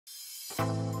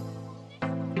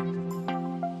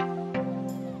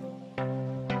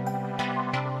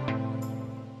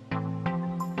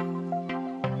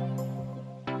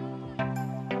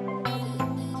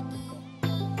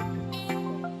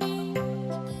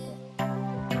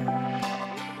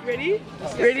Ready?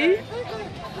 Ready?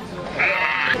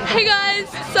 Hey guys,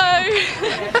 so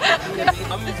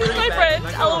this is my friend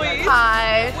Eloise.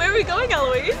 Hi. Where are we going,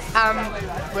 Eloise?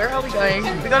 Where are we going?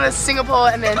 We're going to Singapore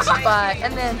and then to Dubai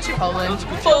and then to Poland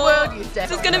for World Youth Day.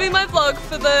 This is going to be my vlog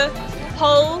for the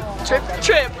whole trip.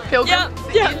 Pilgrim.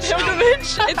 Yeah,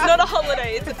 pilgrimage. It's not a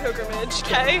holiday, it's a pilgrimage,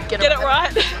 okay? Get it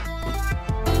right.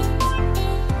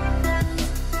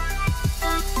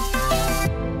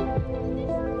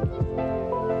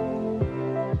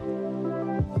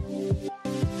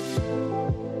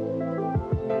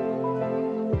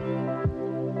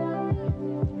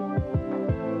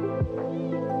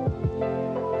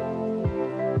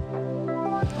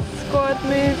 Squad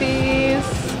movies.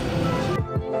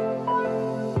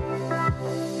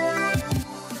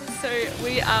 So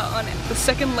we are on the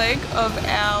second leg of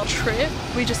our trip.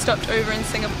 We just stopped over in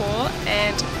Singapore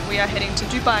and we are heading to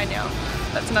Dubai now.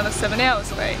 That's another 7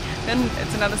 hours away. Then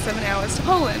it's another 7 hours to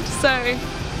Poland. So,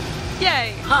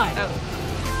 yay! Hi.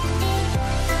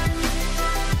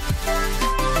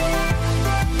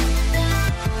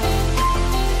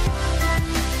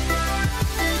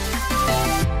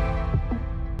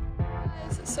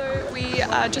 So we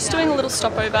are just doing a little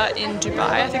stopover in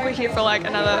Dubai. I think we're here for like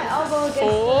another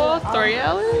 3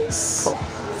 hours?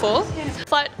 Four?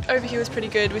 Flight over here was pretty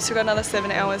good. We still got another 7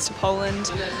 hours to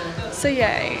Poland. So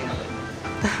yay.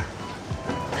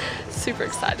 Super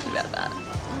excited about that.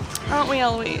 Aren't we,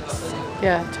 Eloise?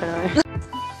 Yeah, totally.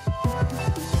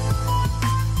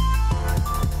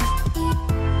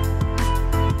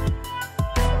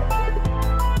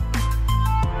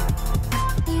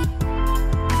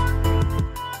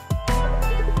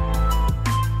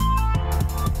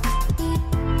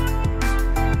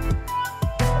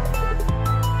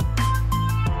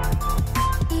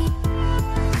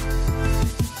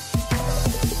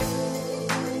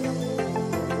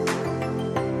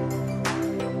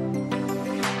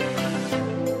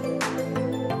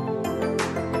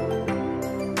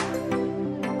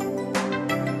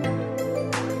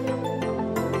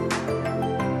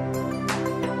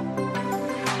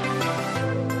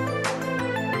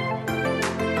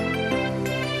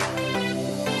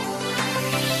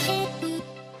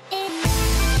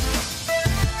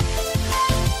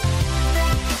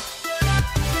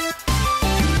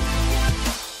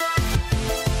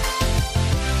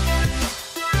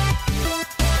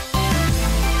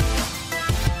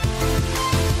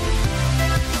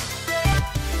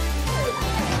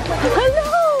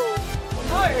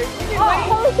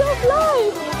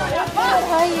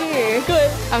 How are you?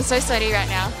 Good. I'm so sweaty right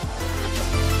now.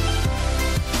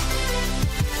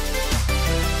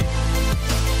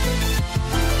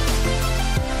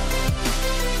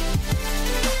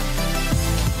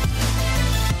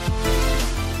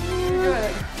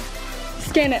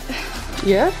 Scan it.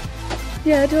 Yeah?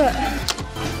 Yeah, do it.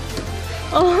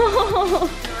 Oh.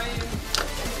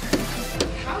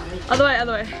 Other way,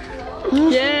 other way.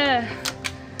 Yeah.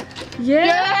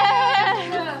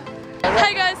 Yeah.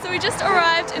 Hey guys, so we just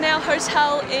arrived in our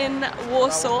hotel in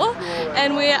Warsaw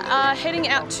and we are heading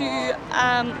out to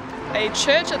a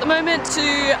church at the moment to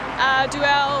do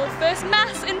our first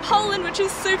mass in Poland, which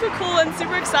is super cool and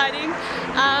super exciting.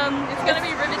 It's gonna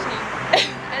be riveting.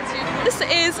 This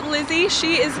is Lizzie.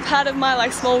 She is part of my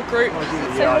small group.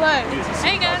 Say hello.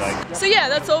 Hey guys. So yeah,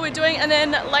 that's all we're doing, and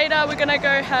then later we're gonna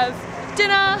go have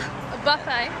dinner. A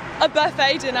buffet. A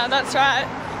buffet dinner, that's right.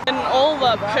 And all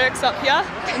the perks up here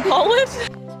in Poland.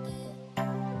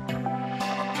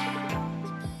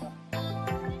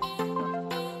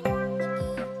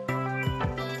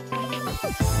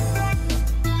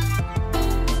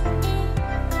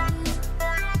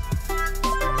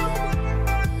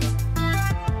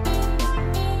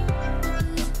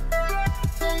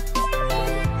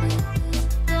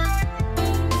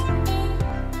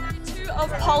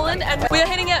 Of Poland, and we're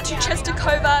heading out to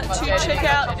Częstochowa to check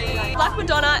out the Black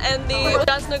Madonna and the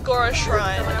Jasna Gora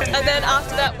shrine, and then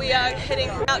after that we are heading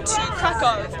out to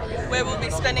Krakow, where we'll be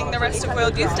spending the rest of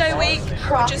World Youth Day week,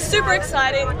 which is super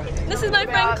exciting. This is my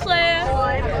friend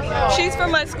Claire. She's from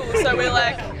my school, so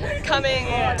we're coming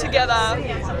together,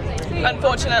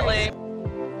 unfortunately.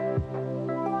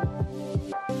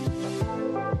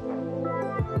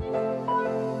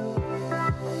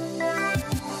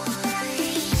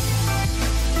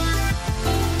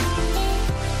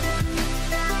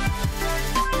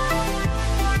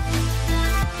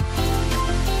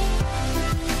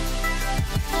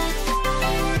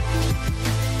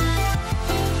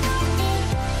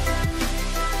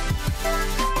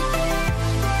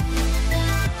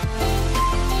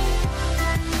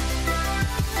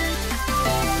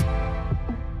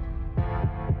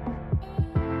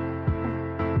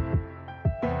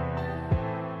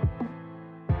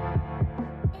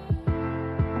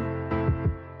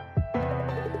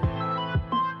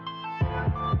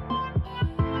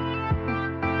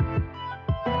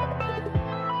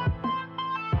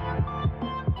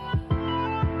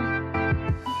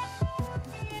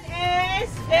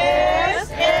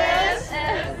 is.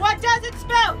 What does it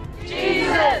spell?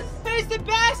 Jesus. Who's the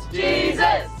best?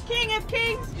 Jesus. King of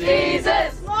kings?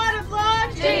 Jesus. Lord of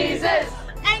lords? Jesus.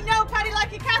 Ain't no party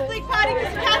like a Catholic party,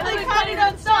 because the Catholic party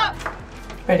don't stop.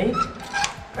 Ready?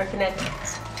 Broken it.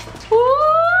 Woo!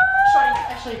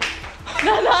 Actually.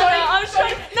 No, I'm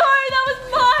showing. No, that was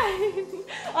mine.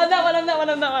 I'm that one.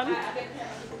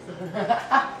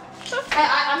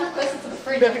 I'm the closest to the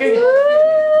fridge.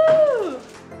 Woo!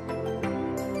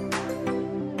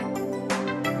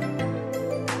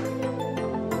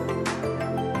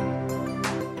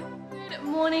 Good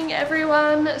morning,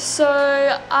 everyone. So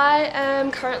I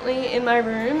am currently in my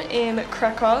room in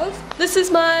Krakow. This is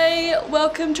my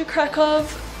welcome to Krakow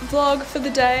vlog for the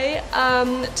day.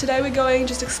 Today we're going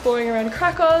just exploring around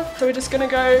Krakow. So we're just gonna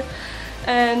go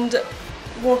and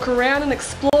walk around and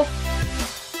explore.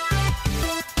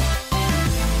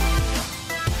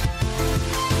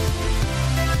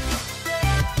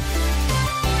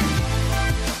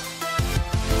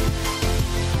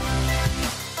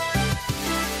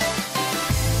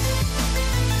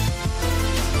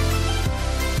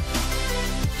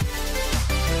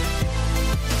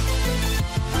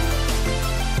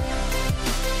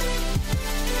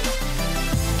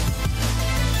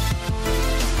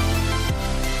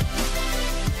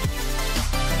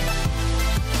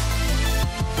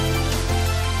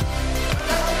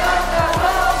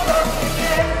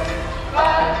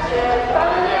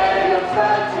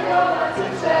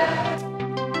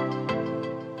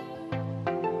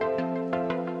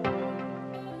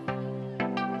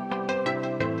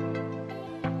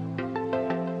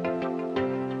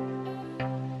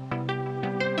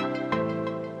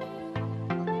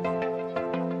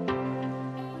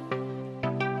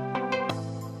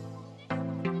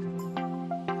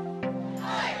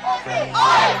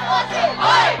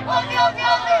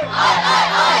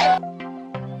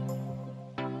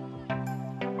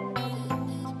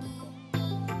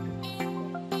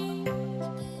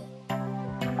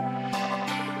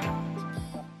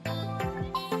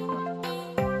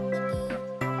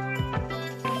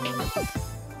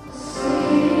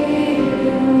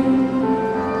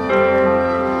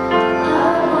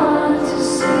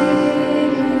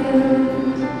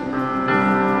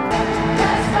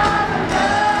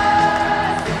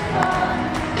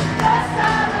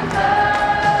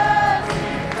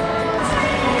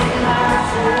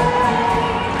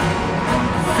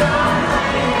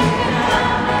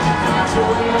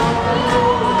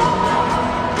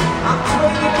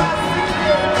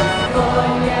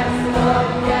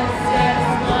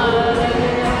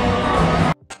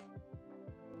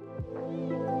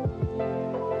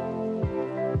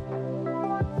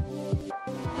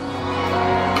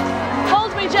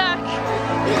 Hold me, Jack!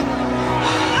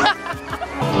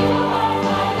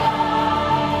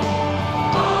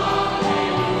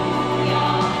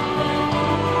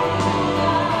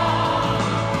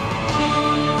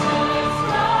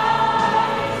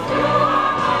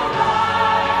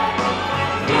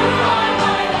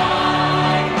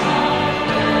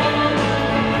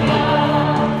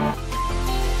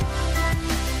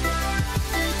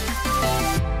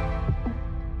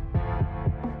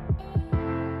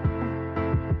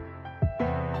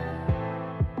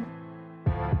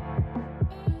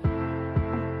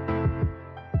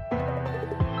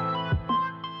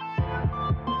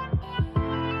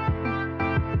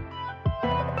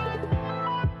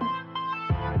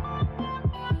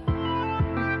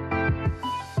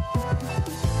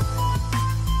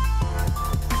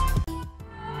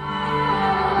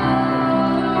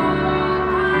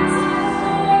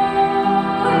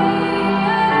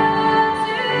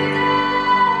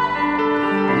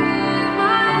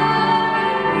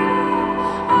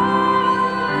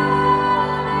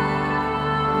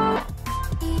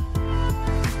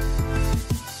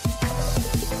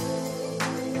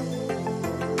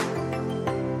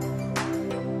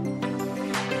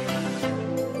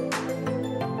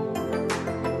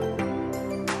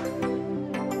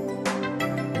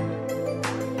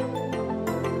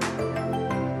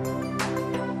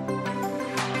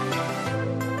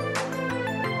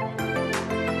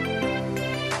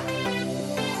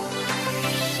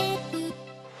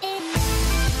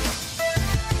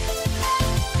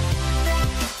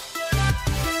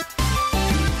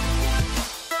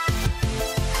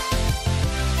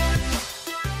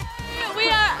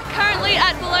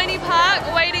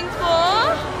 Waiting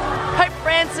for Pope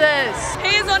Francis.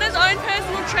 He is on his own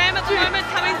personal tram at the moment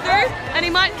coming through, and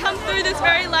he might come through this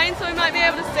very lane, so we might be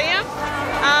able to see him.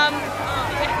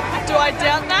 Do I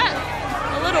doubt that?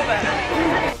 A little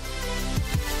bit.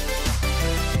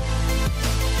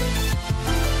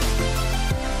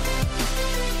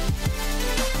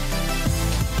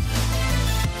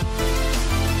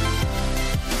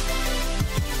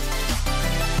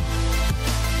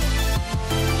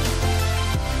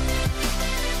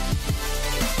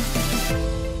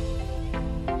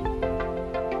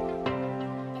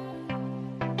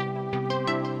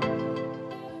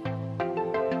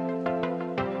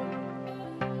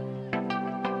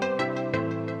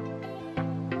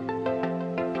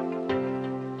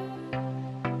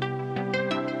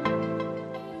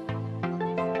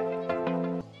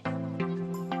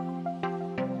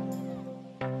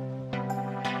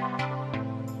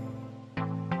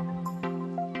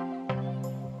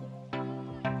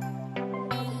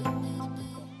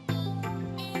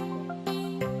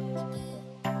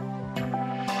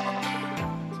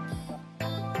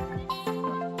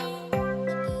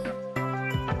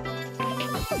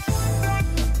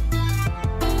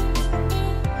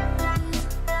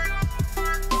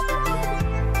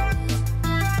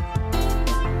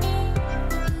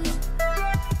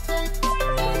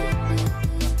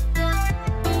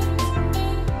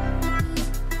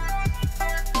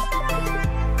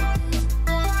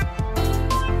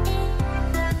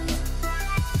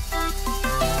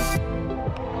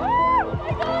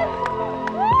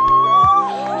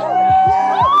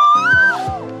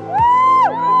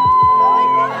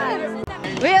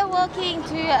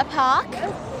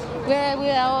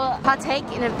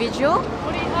 partake in a vigil,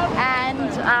 and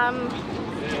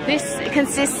this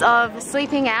consists of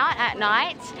sleeping out at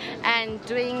night and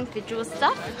doing vigil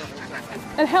stuff.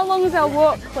 And how long is our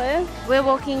walk, Claire? We're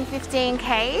walking 15 Ks.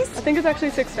 I think it's actually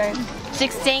 16.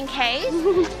 16 Ks,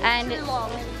 and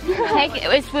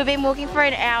we've been walking for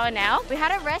an hour now. We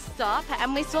had a rest stop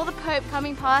and we saw the Pope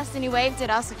coming past and he waved at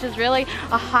us, which was really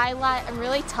a highlight and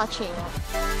really touching.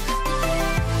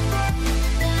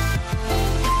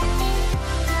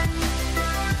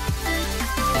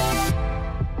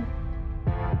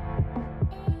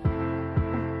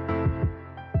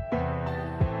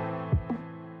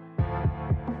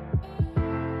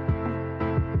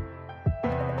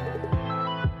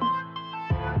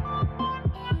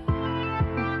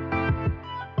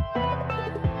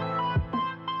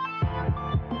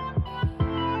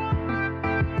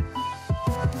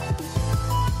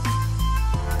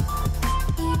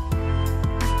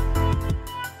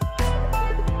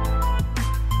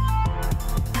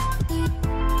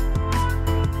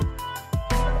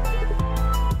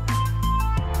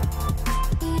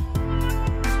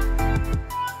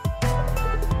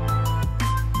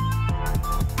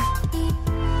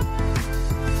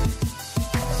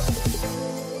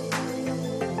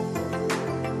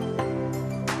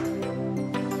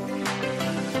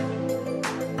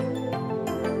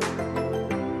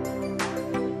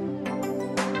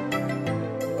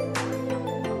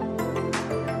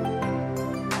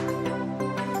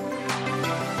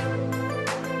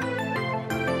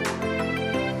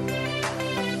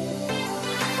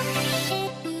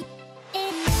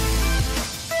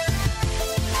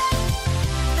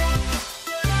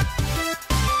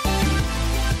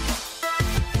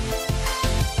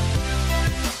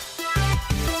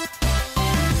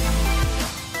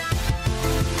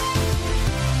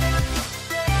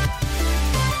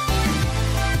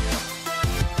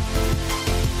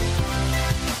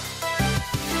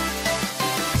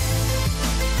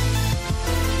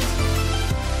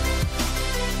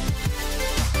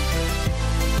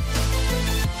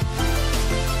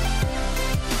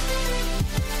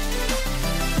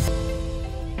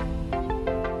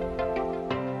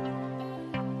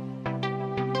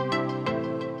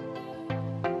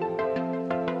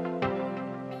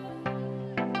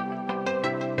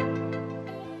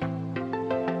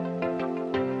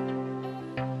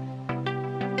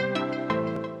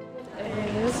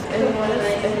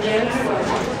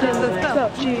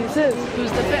 Jesus,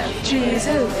 who's the best?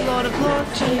 Jesus, Lord of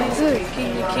Lords, Jesus,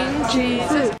 King of Kings,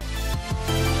 Jesus.